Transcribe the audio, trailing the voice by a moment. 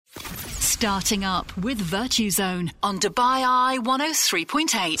Starting up with Virtue Zone on Dubai Eye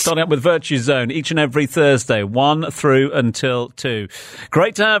 103.8. Starting up with Virtue Zone each and every Thursday, 1 through until 2.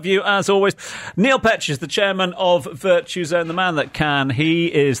 Great to have you, as always. Neil Petch is the chairman of Virtue Zone, the man that can.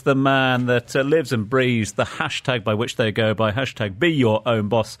 He is the man that lives and breathes the hashtag by which they go by, hashtag be your own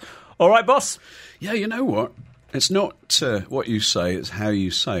boss. All right, boss? Yeah, you know what? It's not what you say, it's how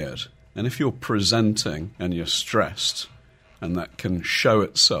you say it. And if you're presenting and you're stressed, and that can show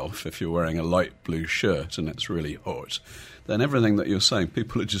itself if you're wearing a light blue shirt and it's really hot, then everything that you're saying,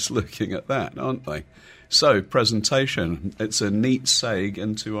 people are just looking at that, aren't they? So, presentation, it's a neat seg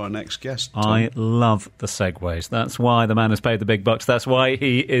into our next guest, Tom. I love the segues. That's why the man has paid the big bucks. That's why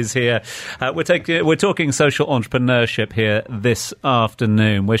he is here. We're talking social entrepreneurship here this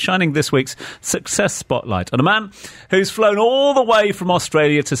afternoon. We're shining this week's success spotlight on a man who's flown all the way from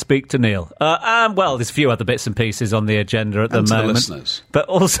Australia to speak to Neil. And, well, there's a few other bits and pieces on the agenda at the moment. The listeners. But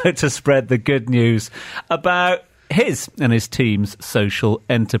also to spread the good news about his and his team's social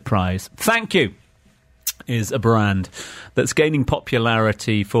enterprise. Thank You is a brand that's gaining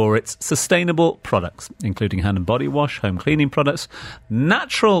popularity for its sustainable products, including hand and body wash, home cleaning products,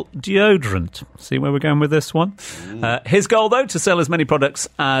 natural deodorant. See where we're going with this one? His goal, though, to sell as many products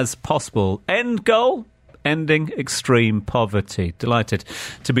as possible. End goal? Ending extreme poverty. Delighted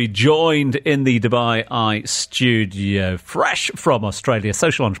to be joined in the Dubai Eye studio, fresh from Australia,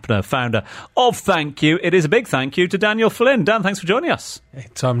 social entrepreneur, founder of Thank You. It is a big thank you to Daniel Flynn. Dan, thanks for joining us. Hey,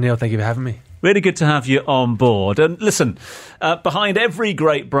 Tom, Neil, thank you for having me. Really good to have you on board. And listen, behind every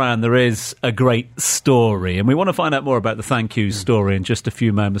great brand, there is a great story. And we want to find out more about the Thank You story in just a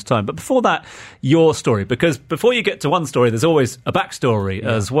few moments' time. But before that, your story. Because before you get to one story, there's always a backstory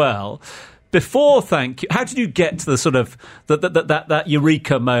as well. Before Thank You, how did you get to the sort of that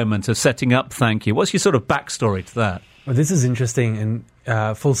eureka moment of setting up Thank You? What's your sort of backstory to that? Well, this is interesting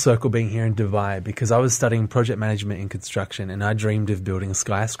and full circle being here in Dubai, because I was studying project management in construction and I dreamed of building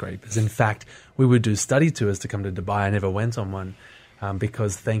skyscrapers. In fact, we would do study tours to come to Dubai. I never went on one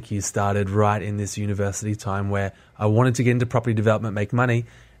because Thank You started right in this university time where I wanted to get into property development, make money,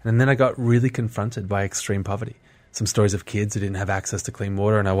 and then I got really confronted by extreme poverty. Some stories of kids who didn't have access to clean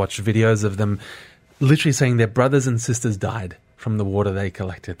water, and I watched videos of them literally saying their brothers and sisters died from the water they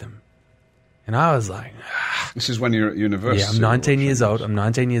collected them. And I was like... This is when you're at university? Yeah, I'm 19 years old.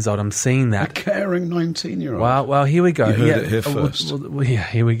 I'm seeing that. A caring 19-year-old. Well, here we go. You heard it here first. Well, yeah,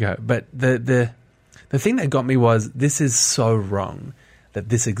 here we go. But the thing that got me was, this is so wrong that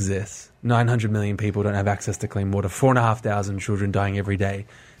this exists. 900 million people don't have access to clean water. 4,500 children dying every day.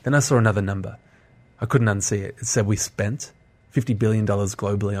 Then I saw another number. I couldn't unsee it. It said we spent $50 billion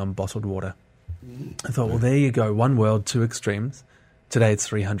globally on bottled water. I thought, well, there you go. One world, two extremes. Today it's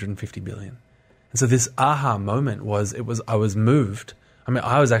 350 billion. And so this aha moment I was moved. I mean,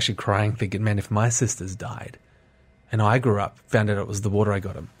 I was actually crying thinking, man, if my sisters died and I grew up, found out it was the water I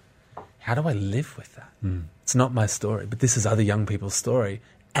got them, how do I live with that? It's not my story, but this is other young people's story.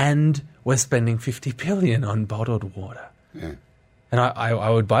 And we're spending 50 billion on bottled water. Yeah. And I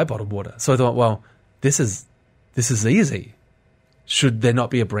would buy bottled water. So I thought, well, this is easy. Should there not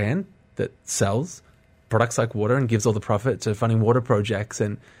be a brand that sells products like water and gives all the profit to funding water projects?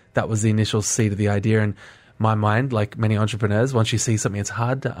 And that was the initial seed of the idea. In my mind, like many entrepreneurs, once you see something, it's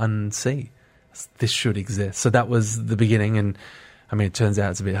hard to unsee. This should exist. So that was the beginning. And I mean, it turns out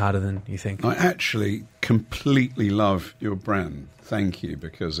it's a bit harder than you think. I actually completely love your brand. Thank You,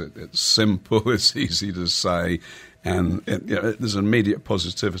 because it's simple, it's easy to say, and there's immediate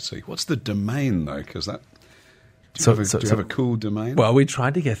positivity. What's the domain, though? Because that... Do you have a cool domain? Well, we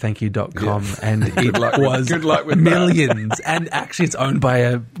tried to get thankyou.com and it was good luck with millions. And actually it's owned by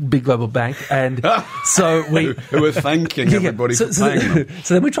a big global bank. And so we... who were thanking everybody for paying them.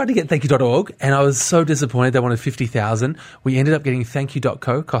 So then we tried to get thankyou.org and I was so disappointed. They wanted 50,000. We ended up getting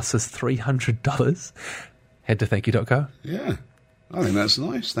thankyou.co, cost us $300. Head to thankyou.co. Yeah. I think that's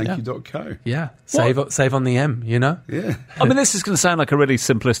nice. Thankyou.co. Yeah. Save on the M, you know? Yeah. I mean, this is going to sound like a really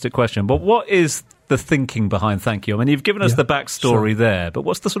simplistic question, but what is the thinking behind Thank You? I mean, you've given us the backstory there, but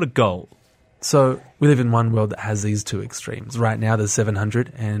what's the sort of goal? So we live in one world that has these two extremes. Right now, there's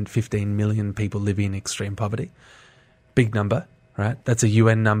 715 million people living in extreme poverty. Big number, right? That's a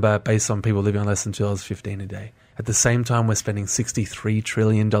UN number based on people living on less than $2.15 a day. At the same time, we're spending $63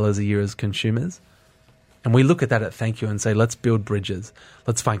 trillion a year as consumers. And we look at that at Thank You and say, let's build bridges.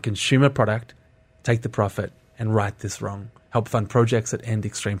 Let's find consumer product, take the profit, and right this wrong. Help fund projects that end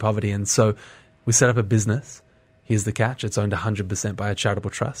extreme poverty. And so we set up a business. Here's the catch. It's owned 100% by a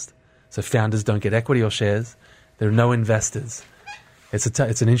charitable trust. So founders don't get equity or shares. There are no investors. It's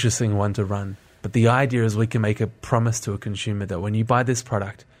an interesting one to run. But the idea is we can make a promise to a consumer that when you buy this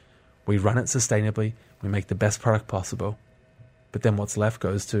product, we run it sustainably, we make the best product possible, but then what's left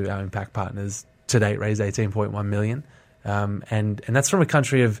goes to our impact partners. To date, raised 18.1 million. And that's from a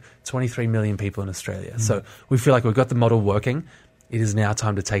country of 23 million people in Australia. So we feel like we've got the model working. It is now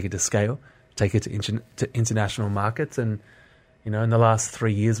time to take it to scale, take it to international markets. And, in the last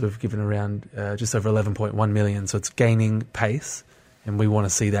 3 years, we've given around just over 11.1 million. So it's gaining pace, and we want to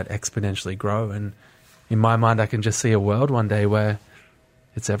see that exponentially grow. And in my mind, I can just see a world one day where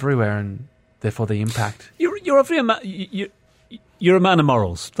it's everywhere, and therefore the impact. You're obviously you're a man of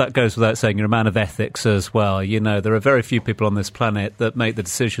morals. That goes without saying. You're a man of ethics as well. There are very few people on this planet that make the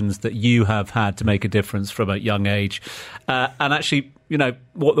decisions that you have had to make a difference from a young age, and actually,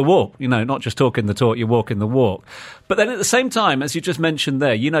 walk the walk. Not just talking the talk, you're walking the walk. But then at the same time, as you just mentioned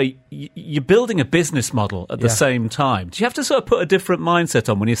there, you're building a business model at the same time. Do you have to sort of put a different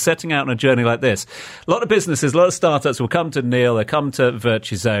mindset on when you're setting out on a journey like this? A lot of businesses, a lot of startups will come to Neil, they come to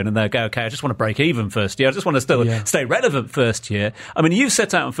VirtueZone, and they'll go, okay, I just want to break even first year. I just want to still stay relevant first year. I mean, you've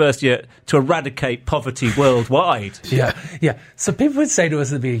set out in first year to eradicate poverty worldwide. Yeah. So people would say to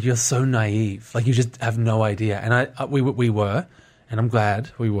us at the beginning, you're so naive. Like, you just have no idea. And we were. And I'm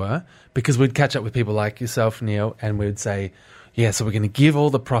glad we were, because we'd catch up with people like yourself, Neil, and we'd say, so we're going to give all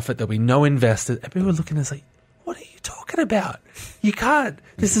the profit. There'll be no investors. And people were looking at us like, what are you talking about? You can't.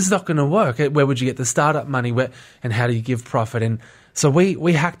 This is not going to work. Where would you get the startup money? And how do you give profit? And so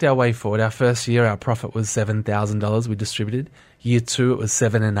we hacked our way forward. Our first year, our profit was $7,000 we distributed. Year 2, it was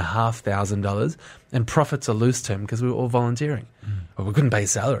 $7,500. And profit's a loose term because we were all volunteering. Well, we couldn't pay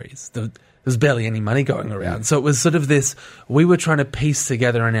salaries. There's barely any money going around. So it was sort of this, we were trying to piece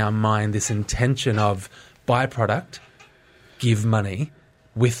together in our mind this intention of buy product, give money,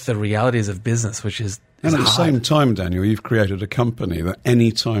 with the realities of business, which is And at hard. the same time, Daniel, you've created a company that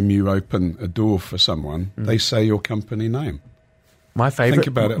any time you open a door for someone, they say your company name. My favorite, Think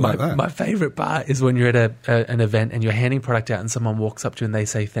about it like that. My favorite part is when you're at an event and you're handing product out and someone walks up to you and they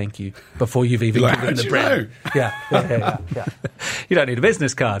say thank you before you've even Like, given the how'd you brand. know? Yeah. You don't need a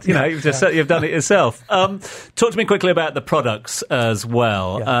business card. You've done it yourself. Talk to me quickly about the products as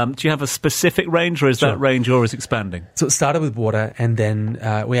well. Yeah. Do you have a specific range, or is that range always expanding? So it started with water, and then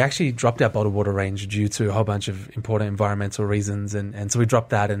we actually dropped our bottled water range due to a whole bunch of important environmental reasons, and so we dropped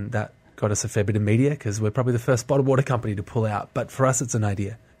that, and that got us a fair bit of media because we're probably the first bottled water company to pull out. But for us, it's an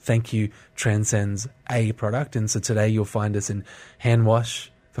idea. Thank you transcends a product, and so today you'll find us in hand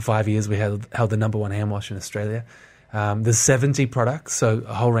wash. For 5 years, we held the number one hand wash in Australia. There's 70 products, so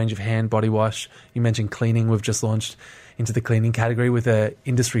a whole range of hand, body wash. You mentioned cleaning. We've just launched into the cleaning category with a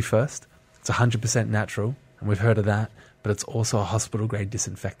industry first. It's 100% natural, and we've heard of that, but it's also a hospital-grade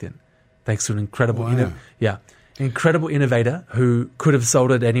disinfectant. Thanks to an incredible, incredible innovator who could have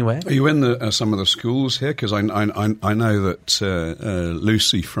sold it anywhere. Are you in some of the schools here? Because I know that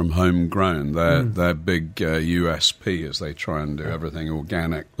Lucy from Homegrown, their big USP is they try and do everything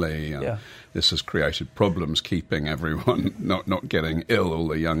organically, and this has created problems keeping everyone not getting ill, all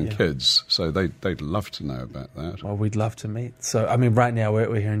the young kids. So they'd love to know about that. Well, we'd love to meet. So, I mean, right now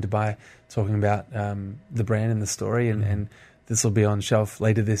we're here in Dubai talking about the brand and the story, and this will be on shelf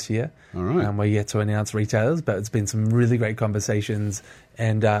later this year. All right. We're yet to announce retailers, but it's been some really great conversations.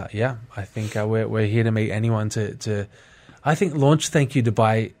 And, I think we're here to meet anyone to I think, launch Thank You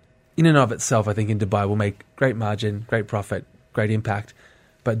Dubai in and of itself. I think in Dubai will make great margin, great profit, great impact.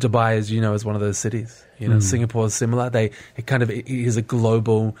 But Dubai, as you know, is one of those cities. Singapore is similar. It is a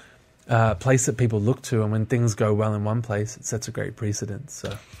global place that people look to, and when things go well in one place, it sets a great precedent. So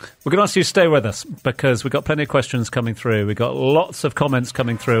we're going to ask you to stay with us because we've got plenty of questions coming through. We've got lots of comments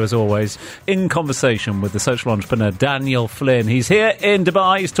coming through, as always, in conversation with the social entrepreneur Daniel Flynn. He's here in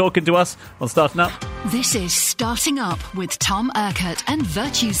Dubai. He's talking to us on Starting Up. This is Starting Up with Tom Urquhart and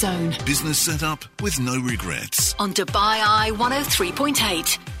VirtueZone Business set up with no regrets. on Dubai Eye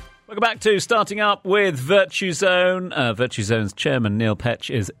 103.8. Welcome back to Starting Up with VirtueZone. VirtueZone's chairman, Neil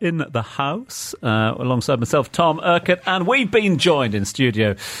Petch, is in the house alongside myself, Tom Urquhart, and we've been joined in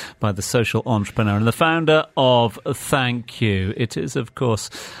studio by the social entrepreneur and the founder of Thank You. It is, of course,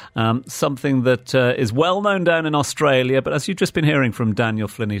 something that is well known down in Australia, but as you've just been hearing from Daniel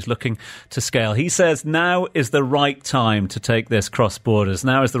Flynn, he's looking to scale. He says now is the right time to take this cross borders.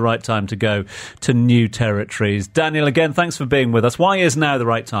 Now is the right time to go to new territories. Daniel, again, thanks for being with us. Why is now the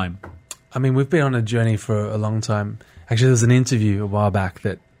right time? I mean, we've been on a journey for a long time. Actually, there was an interview a while back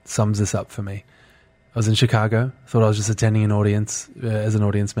that sums this up for me. I was in Chicago, thought I was just attending an audience as an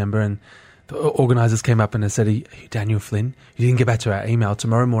audience member, and the organisers came up and they said, "Are you Daniel Flynn? You didn't get back to our email.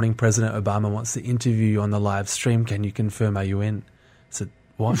 Tomorrow morning, President Obama wants to interview you on the live stream. Can you confirm, are you in?" I said,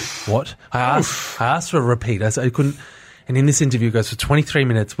 "What? What?" I asked for a repeat. I said, I couldn't. And in this interview, it goes for 23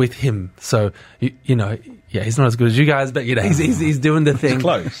 minutes with him. So, you know, yeah, he's not as good as you guys, but, you know, he's doing the thing. He's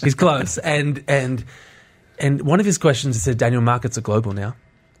close. He's close. And one of his questions said, Daniel, markets are global now.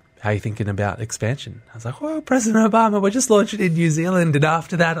 How are you thinking about expansion? I was like, well, President Obama, we're just launching in New Zealand. And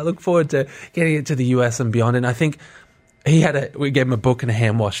after that, I look forward to getting it to the US and beyond. And I think we gave him a book and a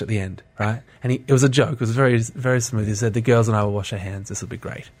hand wash at the end, right? And it was a joke. It was very, very smooth. He said, the girls and I will wash our hands. This will be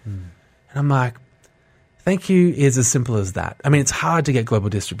great. And I'm like, thank you is as simple as that. I mean, it's hard to get global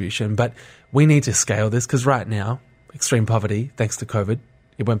distribution, but we need to scale this because right now, extreme poverty, thanks to COVID,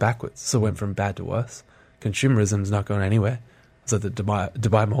 it went backwards. So it went from bad to worse. Consumerism is not going anywhere. I was at the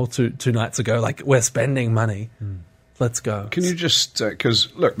Dubai Mall two nights ago. Like, we're spending money. Let's go. Can you just,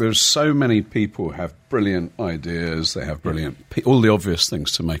 because, look, there's so many people who have brilliant ideas. They have brilliant, all the obvious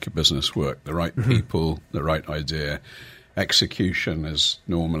things to make a business work. The right people, the right idea. Execution is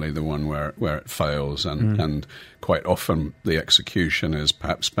normally the one where it fails. And quite often the execution is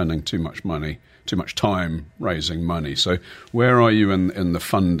perhaps spending too much money, too much time raising money. So where are you in the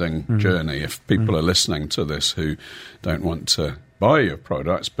funding journey? If people are listening to this who don't want to buy your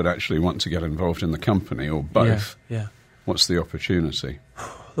products but actually want to get involved in the company or both, what's the opportunity?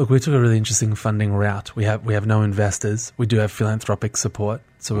 Look, we took a really interesting funding route. We have no investors. We do have philanthropic support.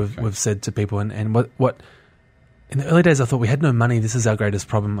 So we've said to people, and what in the early days I thought we had no money. This is our greatest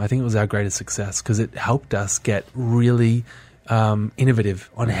problem. I think it was our greatest success because it helped us get really innovative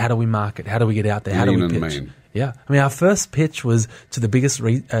on how do we market, how do we get out there, how do we pitch. Yeah, I mean, our first pitch was to the biggest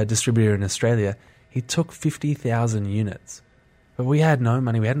distributor in Australia. He took 50,000 units. But we had no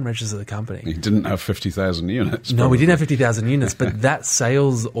money. We hadn't registered the company. You didn't have 50,000 units. No, we didn't have 50,000 units. But that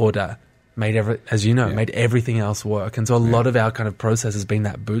sales order made made everything else work. And so a lot of our kind of process has been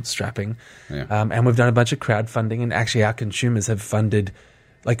that bootstrapping. And we've done a bunch of crowdfunding. And actually our consumers have funded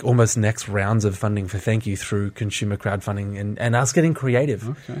like almost next rounds of funding for Thank You through consumer crowdfunding and us getting creative.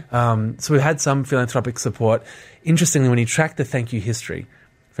 Okay. So we've had some philanthropic support. Interestingly, when you track the Thank You history,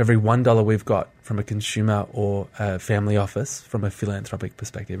 for every $1 we've got from a consumer or a family office from a philanthropic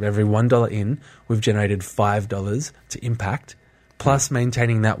perspective, every $1 in, we've generated $5 to impact, plus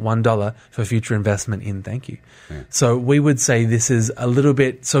maintaining that $1 for future investment in Thank You. So we would say this is a little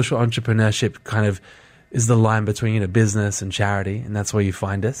bit social entrepreneurship kind of is the line between business and charity, and that's where you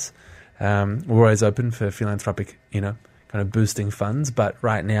find us. We're always open for philanthropic, kind of boosting funds, but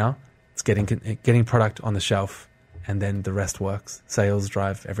right now it's getting product on the shelf. And then the rest works. Sales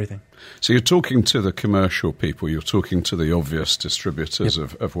drive everything. So you're talking to the commercial people. You're talking to the obvious distributors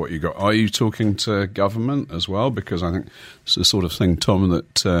of what you got. Are you talking to government as well? Because I think it's the sort of thing, Tom,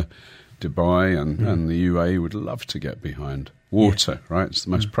 that Dubai and the UAE would love to get behind. Water, right? It's the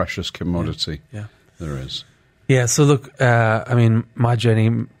most precious commodity there is. Yeah, so look, I mean, my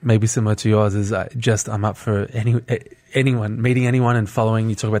journey may be similar to yours. I'm up for meeting anyone and following.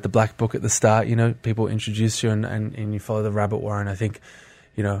 You talk about the black book at the start, people introduce you and you follow the rabbit warren. I think,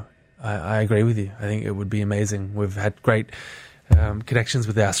 I agree with you. I think it would be amazing. We've had great connections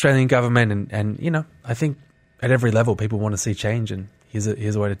with the Australian government and I think at every level people want to see change, and here's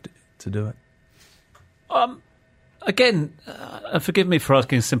a way to do it. Again, forgive me for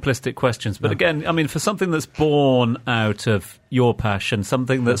asking simplistic questions, but again, I mean, for something that's born out of your passion,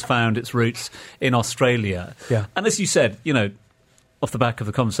 something that's found its roots in Australia, and as you said, off the back of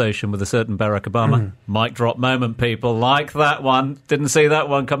the conversation with a certain Barack Obama, mic drop moment, people like that one, didn't see that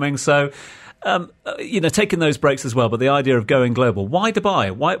one coming, so... taking those breaks as well, but the idea of going global. Why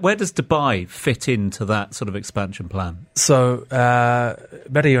Dubai? Where does Dubai fit into that sort of expansion plan? So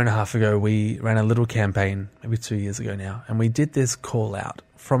about a year and a half ago, we ran a little campaign, maybe 2 years ago now, and we did this call out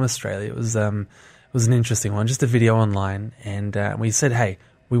from Australia. It was an interesting one, just a video online, and we said, hey,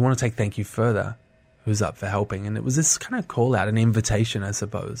 we want to take Thank You further. Who's up for helping? And it was this kind of call out, an invitation, I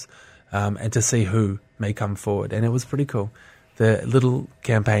suppose, and to see who may come forward, and it was pretty cool. The little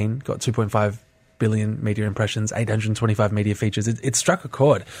campaign got 2.5 billion media impressions, 825 media features. It struck a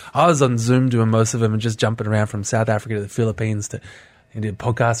chord. I was on Zoom doing most of them and just jumping around from South Africa to the Philippines to did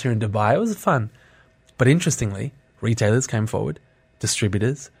podcasts here in Dubai. It was fun. But interestingly, retailers came forward,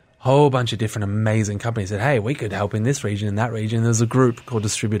 distributors, whole bunch of different amazing companies said, hey, we could help in this region, in that region. There's a group called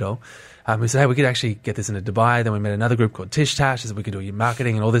Distributor. We said, hey, we could actually get this into Dubai. Then we met another group called Tish Tash, so we could do your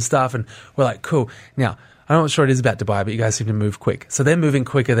marketing and all this stuff. And we're like, cool. Now, I'm not sure it is about Dubai, but you guys seem to move quick. So they're moving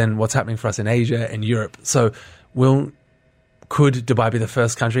quicker than what's happening for us in Asia and Europe. So could Dubai be the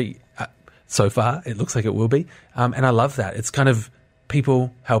first country? So far, it looks like it will be. And I love that. It's kind of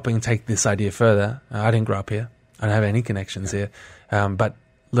people helping take this idea further. I didn't grow up here. I don't have any connections here. But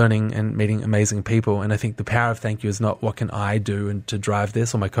learning and meeting amazing people. And I think the power of Thank You is not what can I do and to drive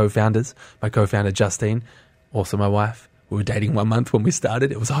this, or my co-founders, my co-founder Justine, also my wife, We were dating 1 month when we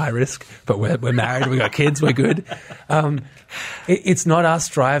started. It was high risk, but we're married. We got kids. We're good. It's not us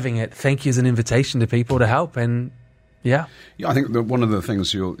driving it. Thank you is an invitation to people to help, and yeah, I think that one of the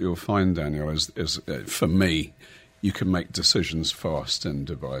things you'll find, Daniel, is for me, you can make decisions fast in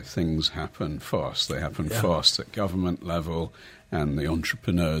Dubai. Things happen fast. They happen fast at government level, and the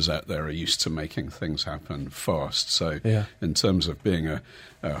entrepreneurs out there are used to making things happen fast. So in terms of being a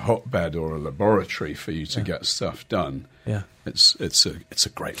hotbed or a laboratory for you to get stuff done, it's a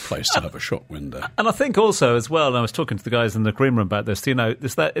great place to have a shop window. And I think also as well, and I was talking to the guys in the green room about this,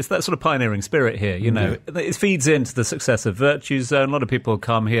 it's that sort of pioneering spirit here, It feeds into the success of Virtue Zone. A lot of people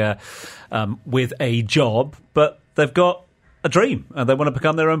come here with a job, but they've got a dream and they want to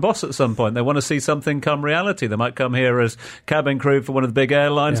become their own boss at some point. They want to see something come reality. They might come here as cabin crew for one of the big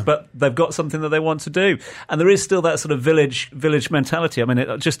airlines, but they've got something that they want to do. And there is still that sort of village mentality. I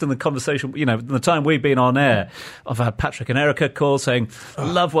mean, just in the conversation, in the time we've been on air, I've had Patrick and Erica call saying,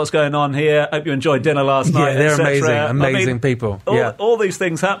 love what's going on here. Hope you enjoyed dinner last night. Yeah, they're amazing people. All these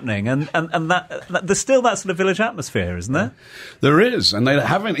things happening. And that there's still that sort of village atmosphere, isn't there? There is. And they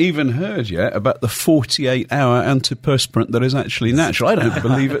haven't even heard yet about the 48-hour antiperspirant that is actually natural. I don't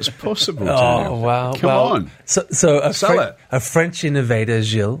believe it's possible. Wow! Come on. So a French innovator,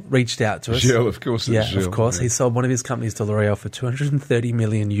 Gilles, reached out to us. Gilles, of course. Gilles. Of course. Yeah. He sold one of his companies to L'Oreal for 230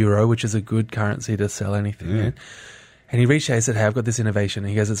 million euro, which is a good currency to sell anything in. And he reached out and said, "Hey, I've got this innovation." And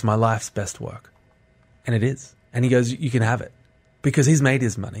he goes, "It's my life's best work," and it is. And he goes, "You can have it," because he's made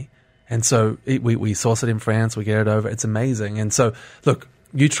his money, and so we source it in France. We get it over. It's amazing. And so, look.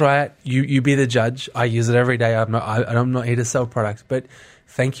 You try it. You be the judge. I use it every day. I'm not here to sell products, but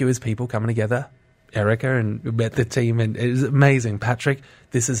thank you as people coming together. Erica and we met the team, and it was amazing. Patrick,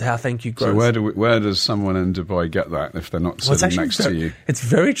 this is how thank you grows. So where does someone in Dubai get that if they're not sitting next to you? It's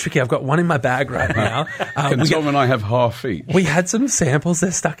very tricky. I've got one in my bag right now. And Tom and I have half each. We had some samples.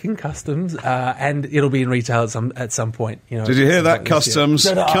 They're stuck in customs, and it'll be in retail at some point. Did you hear that, customs?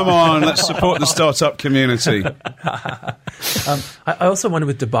 Come on, let's support the startup community. I also wonder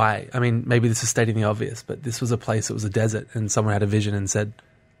with Dubai, I mean, maybe this is stating the obvious, but this was a place that was a desert, and someone had a vision and said,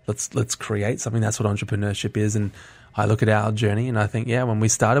 let's create something. That's what entrepreneurship is. And I look at our journey and I think, when we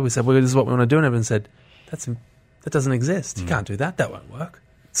started, we said, well, this is what we want to do. And everyone said, that doesn't exist. You can't do that. That won't work.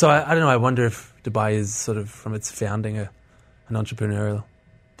 So I don't know. I wonder if Dubai is sort of, from its founding, an entrepreneurial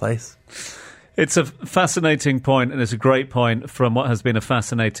place. It's a fascinating point, and it's a great point from what has been a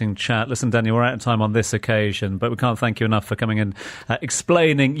fascinating chat. Listen, Daniel, we're out of time on this occasion, but we can't thank you enough for coming in,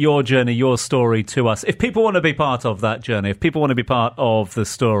 explaining your journey, your story to us. If people want to be part of that journey, if people want to be part of the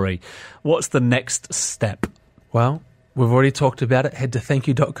story, what's the next step? Well, we've already talked about it. Head to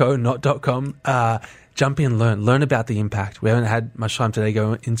thankyou.co, not .com. Jump in, learn about the impact. We haven't had much time today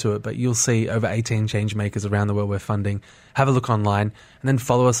going into it, but you'll see over 18 change makers around the world we're funding. Have a look online and then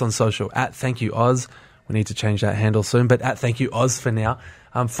follow us on social at ThankYouOz. We need to change that handle soon, but at ThankYouOz for now.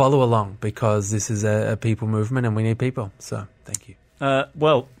 Follow along because this is a people movement and we need people. So thank you.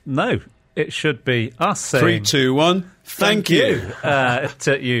 Well, no, it should be us saying 3, 2, 1. Thank you.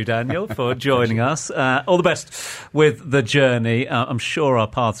 To you, Daniel, for joining us. All the best with the journey. I'm sure our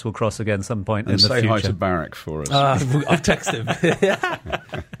paths will cross again some point in the future. And say hi to Barrack for us. I'll text him.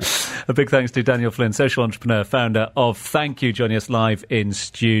 A big thanks to Daniel Flynn, social entrepreneur, founder of Thank You, joining us live in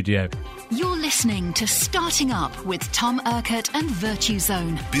studio. You're listening to Starting Up with Tom Urquhart and Virtue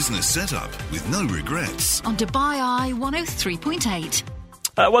Zone. Business setup with no regrets. On Dubai Eye 103.8.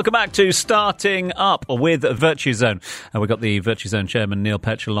 Welcome back to Starting Up with Virtue Zone. We've got the Virtue Zone chairman, Neil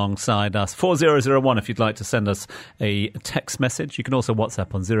Petch, alongside us. 4001 if you'd like to send us a text message. You can also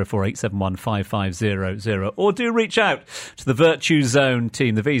WhatsApp on 048715500. Or do reach out to the Virtue Zone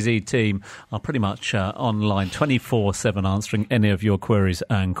team. The VZ team are pretty much online 24/7 answering any of your queries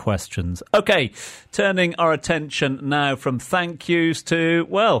and questions. OK, turning our attention now from thank yous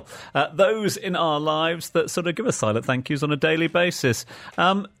to, those in our lives that sort of give us silent thank yous on a daily basis.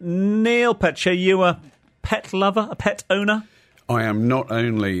 Neil Petch, are you a pet lover, a pet owner? I am not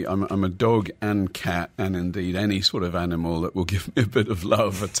only, I'm a dog and cat and indeed any sort of animal that will give me a bit of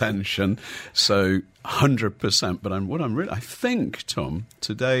love, attention. So 100%. But I think, Tom,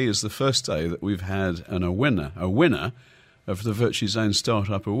 today is the first day that we've had a winner of the Virtue Zone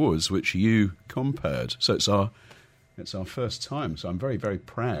Startup Awards, which you compared. So it's it's our first time, so I'm very, very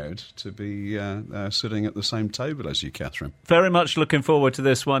proud to be sitting at the same table as you, Catherine. Very much looking forward to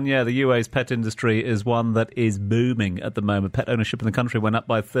this one. Yeah, the UAE's pet industry is one that is booming at the moment. Pet ownership in the country went up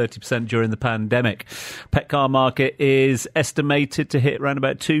by 30% during the pandemic. Pet car market is estimated to hit around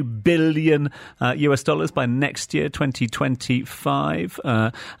about $2 billion US dollars by next year, 2025.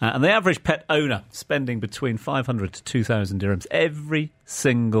 And the average pet owner spending between 500 to 2,000 dirhams every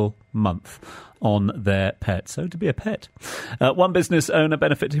single month on their pet. So to be a pet. One business owner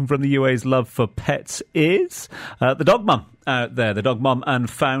benefiting from the UAE's love for pets is the dog mum out there, the dog mum and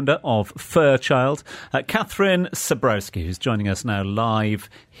founder of Furchild, Catherine Sabrowski, who's joining us now live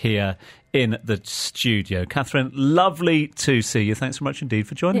here in the studio. Catherine, lovely to see you. Thanks so much indeed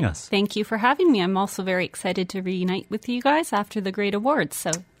for joining us. Thank you for having me. I'm also very excited to reunite with you guys after the great awards.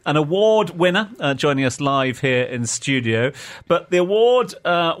 So, an award winner joining us live here in studio. But the award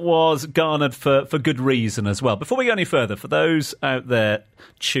was garnered for good reason as well. Before we go any further, for those out there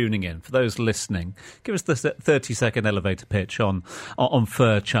tuning in, for those listening, give us the 30-second elevator pitch on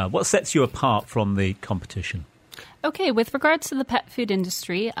Furchild. What sets you apart from the competition? Okay, with regards to the pet food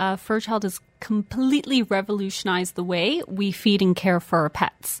industry, Furchild has completely revolutionized the way we feed and care for our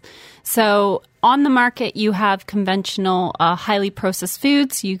pets. So on the market, you have conventional, highly processed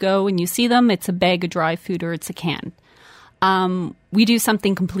foods. You go and you see them. It's a bag of dry food or it's a can. We do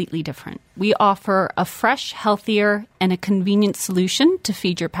something completely different. We offer a fresh, healthier, and a convenient solution to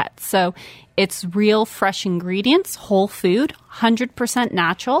feed your pets. So it's real, fresh ingredients, whole food, 100%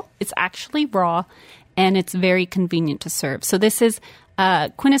 natural. It's actually raw. And it's very convenient to serve. So this is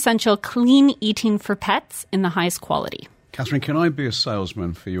quintessential clean eating for pets in the highest quality. Catherine, can I be a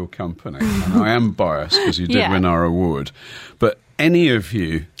salesman for your company? And I am biased because you did win our award. But any of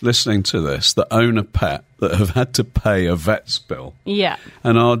you listening to this that own a pet that have had to pay a vet's bill. Yeah.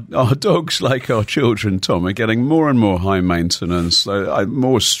 And our dogs, like our children, Tom, are getting more and more high maintenance,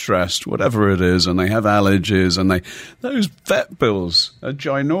 more stressed, whatever it is, and they have allergies, and those vet bills are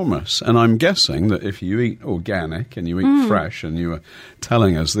ginormous. And I'm guessing that if you eat organic and you eat fresh, and you were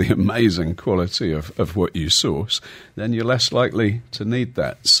telling us the amazing quality of what you source, then you're less likely to need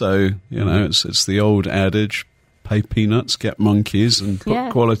that. So, it's the old adage, pay peanuts, get monkeys, and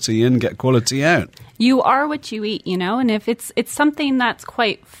put quality in, get quality out. You are what you eat, and if it's something that's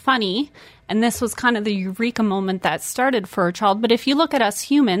quite funny, and this was kind of the eureka moment that started Furchild, but if you look at us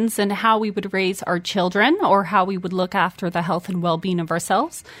humans and how we would raise our children or how we would look after the health and well-being of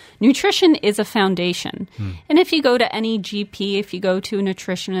ourselves, nutrition is a foundation. And if you go to any GP, if you go to a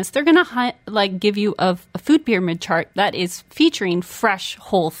nutritionist, they're going to give you a food pyramid chart that is featuring fresh,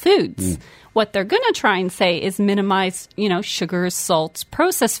 whole foods. What they're going to try and say is minimize, sugars, salts,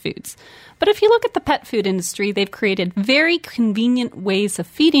 processed foods. But if you look at the pet food industry, they've created very convenient ways of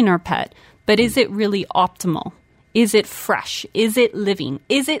feeding our pet. But is it really optimal? Is it fresh? Is it living?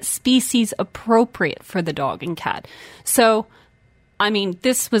 Is it species appropriate for the dog and cat? So,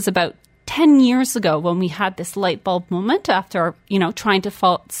 this was about 10 years ago when we had this light bulb moment after, trying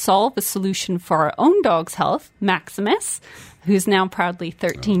to solve a solution for our own dog's health, Maximus, who's now proudly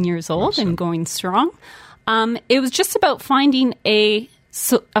 13 years old and going strong. It was just about finding a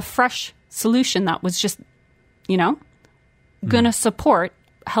fresh solution that was just, going to support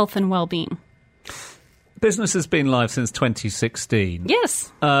health and well-being. Business has been live since 2016.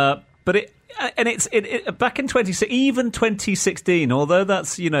 Yes. But it's back in 2016, although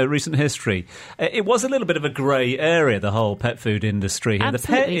that's, recent history, it was a little bit of a grey area, the whole pet food industry here.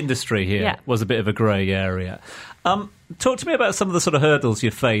 Absolutely. The pet industry here was a bit of a grey area. Talk to me about some of the sort of hurdles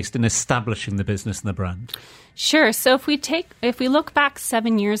you faced in establishing the business and the brand. Sure. So if we look back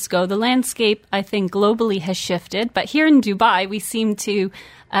 7 years ago, the landscape, I think, globally has shifted. But here in Dubai, we seem to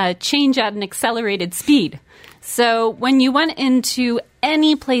change at an accelerated speed. So when you went into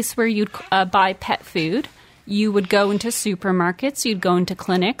any place where you'd buy pet food, you would go into supermarkets, you'd go into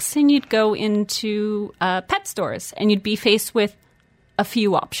clinics, and you'd go into pet stores, and you'd be faced with a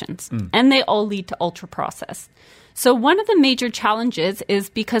few options. And they all lead to ultra-processed. So one of the major challenges is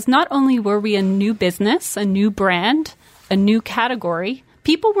because not only were we a new business, a new brand, a new category,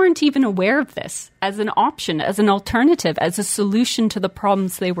 people weren't even aware of this as an option, as an alternative, as a solution to the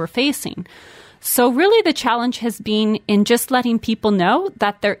problems they were facing. So really the challenge has been in just letting people know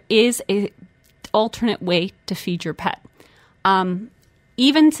that there is an alternate way to feed your pet.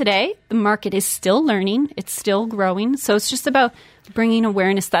 Even today, the market is still learning. It's still growing. So it's just about bringing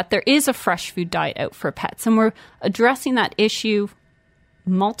awareness that there is a fresh food diet out for pets. And we're addressing that issue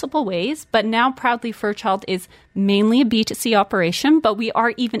multiple ways. But now, proudly, Furchild is mainly a B2C operation. But we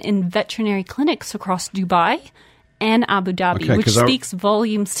are even in veterinary clinics across Dubai and Abu Dhabi, Okay, which 'cause speaks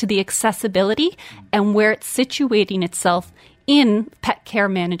volumes to the accessibility and where it's situating itself in pet care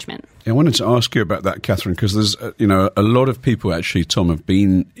management. I wanted to ask you about that, Catherine, because there's a lot of people actually, Tom, have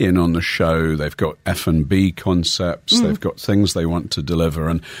been in on the show. They've got F&B concepts. They've got things they want to deliver,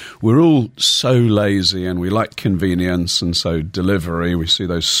 and we're all so lazy and we like convenience, and so delivery. We see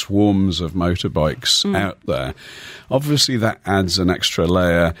those swarms of motorbikes out there. Obviously, that adds an extra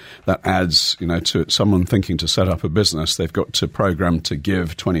layer. That adds, to someone thinking to set up a business. They've got to program to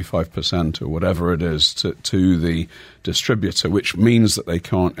give 25% or whatever it is to the distributor, which means that they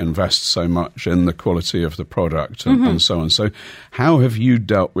can't invest so much in the quality of the product and so on. So how have you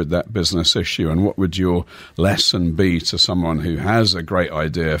dealt with that business issue, and what would your lesson be to someone who has a great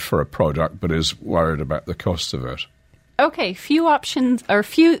idea for a product but is worried about the cost of it? Okay, few options or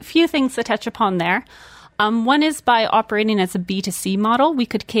few things to touch upon there. One is by operating as a B2C model, we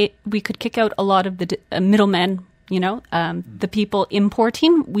could kick out a lot of the middlemen. The people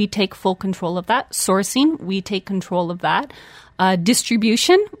importing, we take full control of that. Sourcing, we take control of that.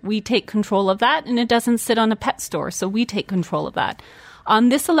 Distribution, we take control of that, and it doesn't sit on a pet store, so we take control of that.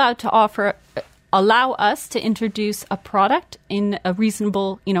 This allow us to introduce a product in a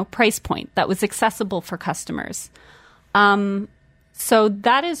reasonable, price point that was accessible for customers. So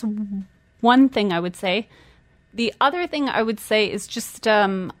that is one thing I would say. The other thing I would say is just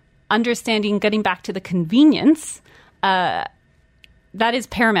understanding, getting back to the convenience, that is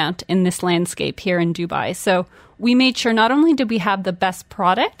paramount in this landscape here in Dubai. So we made sure not only did we have the best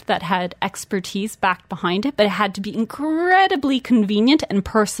product that had expertise backed behind it, but it had to be incredibly convenient and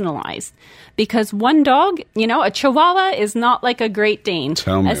personalized. Because one dog, a Chihuahua is not like a Great Dane.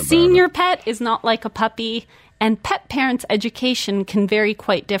 A senior pet is not like a puppy. And pet parents' education can vary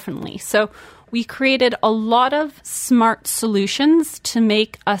quite differently. So we created a lot of smart solutions to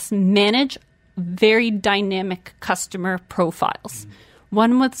make us manage very dynamic customer profiles.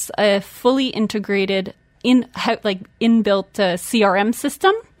 One was a fully integrated inbuilt CRM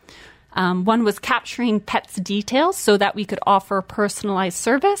system. One was capturing pets' details so that we could offer personalized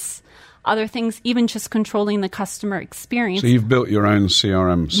service. Other things, even just controlling the customer experience. So you've built your own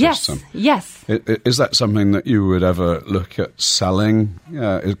CRM system? Yes. Is that something that you would ever look at selling?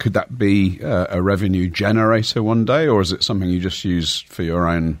 Could that be a revenue generator one day, or is it something you just use for your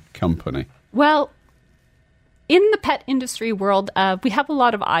own company? Well, in the pet industry world, we have a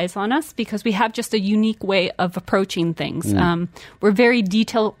lot of eyes on us because we have just a unique way of approaching things. We're very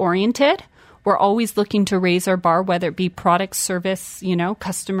detail-oriented. We're always looking to raise our bar, whether it be product, service,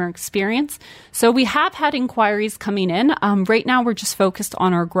 customer experience. So we have had inquiries coming in. Right now, we're just focused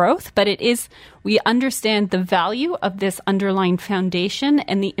on our growth, but we understand the value of this underlying foundation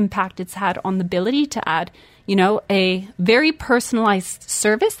and the impact it's had on the ability to add, a very personalized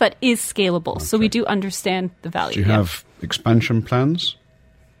service that is scalable. Okay. So we do understand the value. Do you have expansion plans?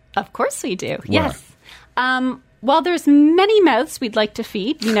 Of course we do. Where? Yes. Well, there's many mouths we'd like to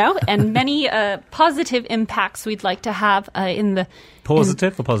feed, and many positive impacts we'd like to have in the...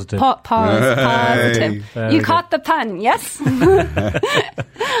 Positive or positive? Positive. You caught the pun, yes?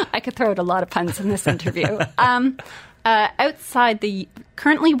 I could throw out a lot of puns in this interview.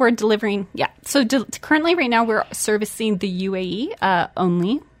 Currently we're delivering... Yeah, so currently right now we're servicing the UAE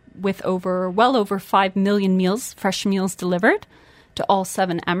only with well over 5 million fresh meals delivered to all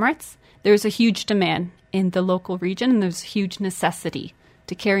 7 Emirates. There's a huge demand in the local region, and there's a huge necessity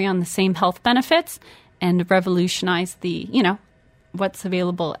to carry on the same health benefits and revolutionize the, what's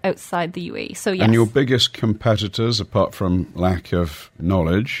available outside the UAE. So, yes. And your biggest competitors, apart from lack of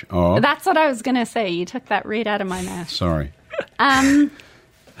knowledge, are... That's what I was going to say. You took that right out of my mouth. Sorry.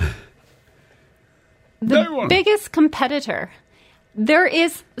 The biggest competitor...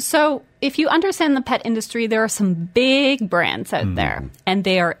 So if you understand the pet industry, there are some big brands out there, and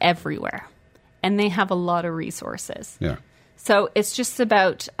they are everywhere. And they have a lot of resources. Yeah. So it's just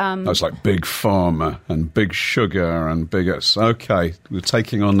about... That's like Big Pharma and Big Sugar and okay, we're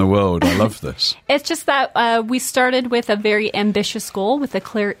taking on the world. I love this. It's just that we started with a very ambitious goal with a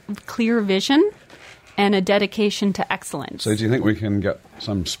clear vision and a dedication to excellence. So do you think we can get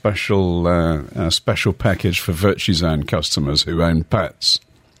some special package for VirtueZone customers who own pets?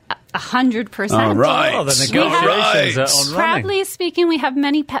 100%. All right. Oh, the negotiations are on running. Proudly speaking, we have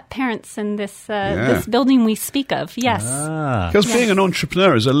many pet parents in this building we speak of. Yes. Because being an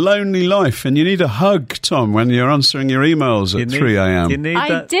entrepreneur is a lonely life, and you need a hug, Tom, when you're answering your emails at 3 a.m.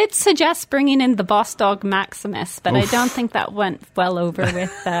 I did suggest bringing in the boss dog Maximus, but I don't think that went well over with...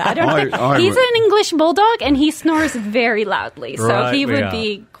 he's an English bulldog, and he snores very loudly, so he would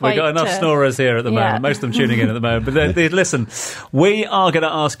be quite... We've got enough snorers here at the moment, most of them tuning in at the moment. But listen, we are going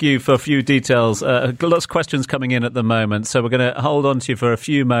to ask you for a few details. Lots of questions coming in at the moment, so we're going to hold on to you for a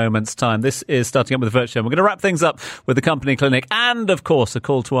few moments' time. This is Starting Up with Virtue. We're going to wrap things up with the company clinic and, of course, a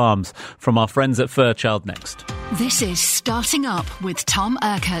call to arms from our friends at Fairchild next. This is Starting Up with Tom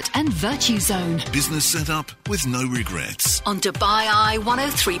Urquhart and Virtue Zone Business set up with no regrets. on Dubai Eye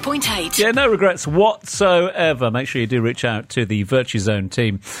 103.8. Yeah, no regrets whatsoever. Make sure you do reach out to the Virtue Zone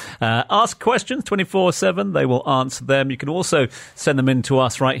team. Ask questions 24/7. They will answer them. You can also send them in to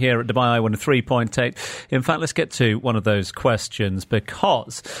us right here at Dubai Eye 103.8. In fact, let's get to one of those questions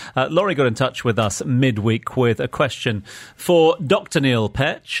because Laurie got in touch with us midweek with a question for Dr. Neil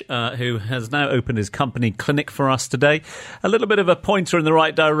Petch, who has now opened his company clinic for us today. A little bit of a pointer in the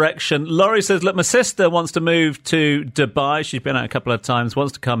right direction. Laurie says, look, my sister wants to move to Dubai. She's been out a couple of times,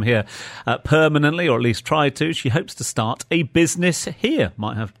 wants to come here permanently, or at least try to. She hopes to start a business here.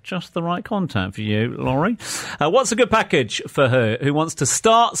 Might have just the right contact for you, Laurie. What's a good package for her who wants to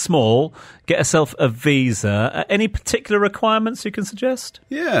start small, get herself a visa? Any particular requirements you can suggest?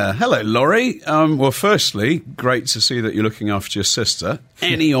 Yeah. Hello, Laurie. Well, firstly, great to see that you're looking after your sister.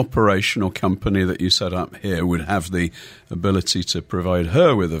 Any operational company that you set up here would have the ability to provide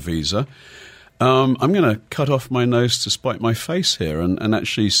her with a visa. I'm going to cut off my nose to spite my face here and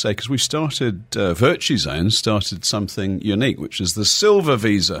actually say, because we started, Virtue Zone started something unique, which is the silver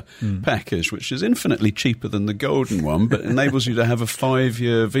visa package, which is infinitely cheaper than the golden one, but enables you to have a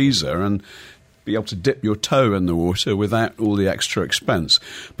 5-year visa and be able to dip your toe in the water without all the extra expense.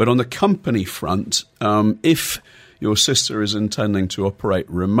 But on the company front, if your sister is intending to operate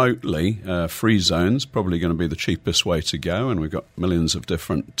remotely, free zones, probably going to be the cheapest way to go, and we've got millions of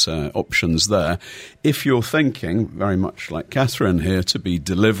different options there. If you're thinking, very much like Catherine here, to be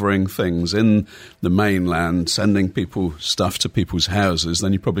delivering things in the mainland, sending people stuff to people's houses,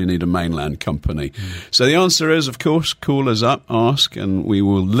 then you probably need a mainland company. So the answer is, of course, call us up, ask, and we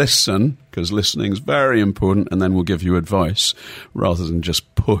will listen, because listening is very important, and then we'll give you advice rather than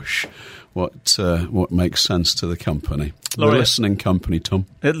just push what makes sense to the company. Laurie, the listening company, Tom.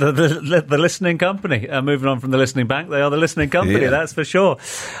 The listening company. Moving on from the listening bank, they are the listening company, that's for sure.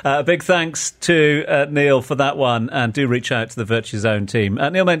 Big thanks to Neil for that one, and do reach out to the Virtue Zone team.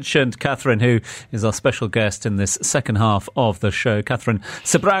 Neil mentioned Catherine, who is our special guest in this second half of the show. Catherine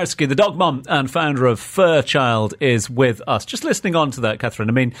Sabrowski, the dog mum and founder of Fairchild, is with us. Just listening on to that, Catherine,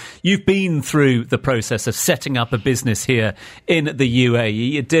 I mean, you've been through the process of setting up a business here in the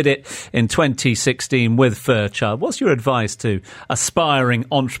UAE. You did it in 2016 with Fairchild. What's your advice to aspiring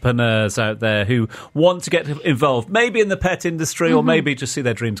entrepreneurs out there who want to get involved, maybe in the pet industry or maybe just see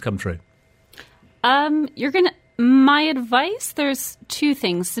their dreams come true? My advice, there's two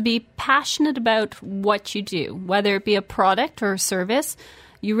things. To be passionate about what you do, whether it be a product or a service.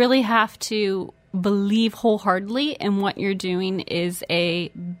 You really have to believe wholeheartedly in what you're doing is a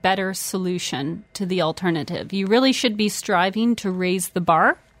better solution to the alternative. You really should be striving to raise the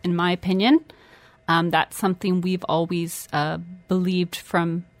bar, in my opinion. That's something we've always believed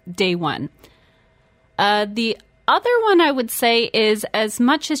from day one. The other one I would say is, as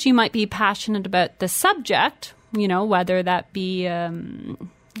much as you might be passionate about the subject, you know, whether that be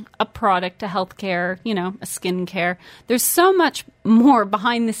a product, a healthcare, you know, a skincare, there's so much more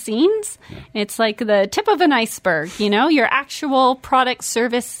behind the scenes. Yeah. It's like the tip of an iceberg, you know, your actual product,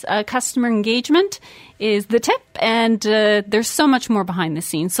 service, customer engagement is the tip, and there's so much more behind the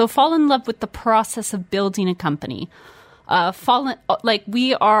scenes. So fall in love with the process of building a company.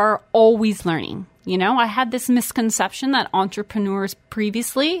 We are always learning. You know, I had this misconception that entrepreneurs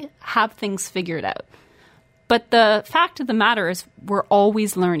previously have things figured out. But the fact of the matter is we're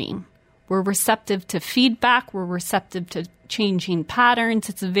always learning. We're receptive to feedback. We're receptive to changing patterns.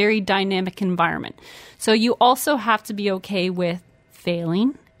 It's a very dynamic environment. So you also have to be okay with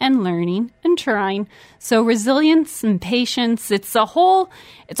failing and learning and trying. So resilience and patience, it's a whole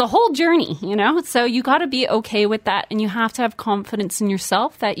journey, you know? So you got to be okay with that, and you have to have confidence in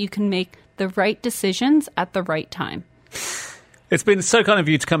yourself that you can make the right decisions at the right time. It's been so kind of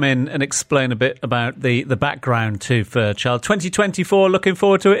you to come in and explain a bit about the background to Fairchild. 2024, looking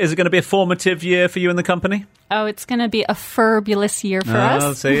forward to it. Is it going to be a formative year for you in the company? Oh, it's going to be a fabulous year for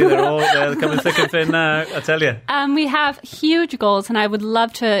us. See, they're coming thick and thin now, I tell you. We have huge goals, and I would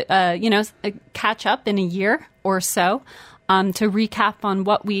love to, catch up in a year or so to recap on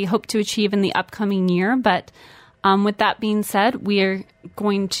what we hope to achieve in the upcoming year. But with that being said, we are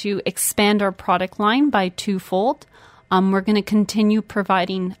going to expand our product line by twofold. We're going to continue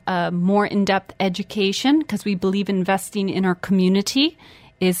providing more in-depth education because we believe investing in our community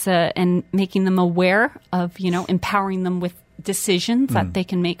is and making them aware of, empowering them with decisions that they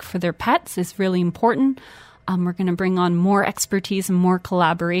can make for their pets is really important. We're going to bring on more expertise and more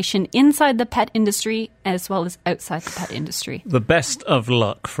collaboration inside the pet industry as well as outside the pet industry. The best of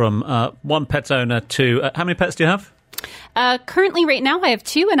luck from one pet owner to... how many pets do you have? Currently, right now, I have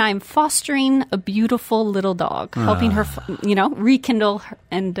 2, and I'm fostering a beautiful little dog, helping her, rekindle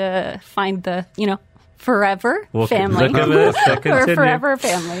and find the, forever family. Look at this. Or forever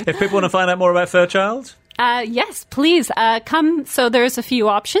family. If people want to find out more about Fairchild... yes, please come. So there's a few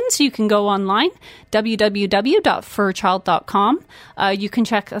options. You can go online, www.furchild.com. You can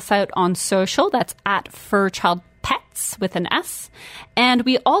check us out on social. That's at Furchild Pets with an S. And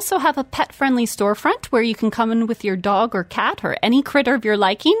we also have a pet-friendly storefront where you can come in with your dog or cat or any critter of your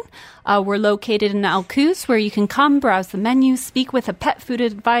liking. We're located in Alcouz, where you can come, browse the menu, speak with a pet food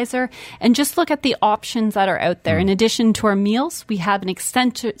advisor, and just look at the options that are out there. In addition to our meals, we have an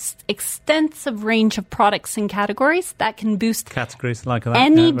extensive range of products and categories that can boost categories like that.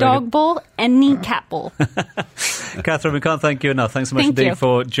 Any dog bowl, any cat bowl. Catherine, we can't thank you enough. Thanks so much indeed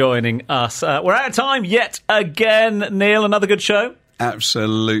for joining us. We're out of time yet again. Neil, another good show?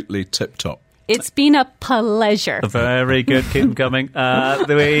 Absolutely tip-top. It's been a pleasure. Very good. Keep them coming.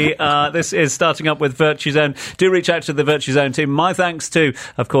 This is starting up with Virtue Zone. Do reach out to the Virtue Zone team. My thanks to,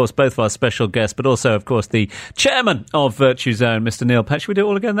 of course, both of our special guests, but also, of course, the chairman of Virtue Zone, Mr. Neil Pett. Should we do it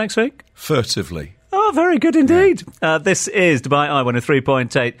all again next week? Furtively. Oh, very good indeed. This is Dubai Eye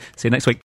 103.8. See you next week.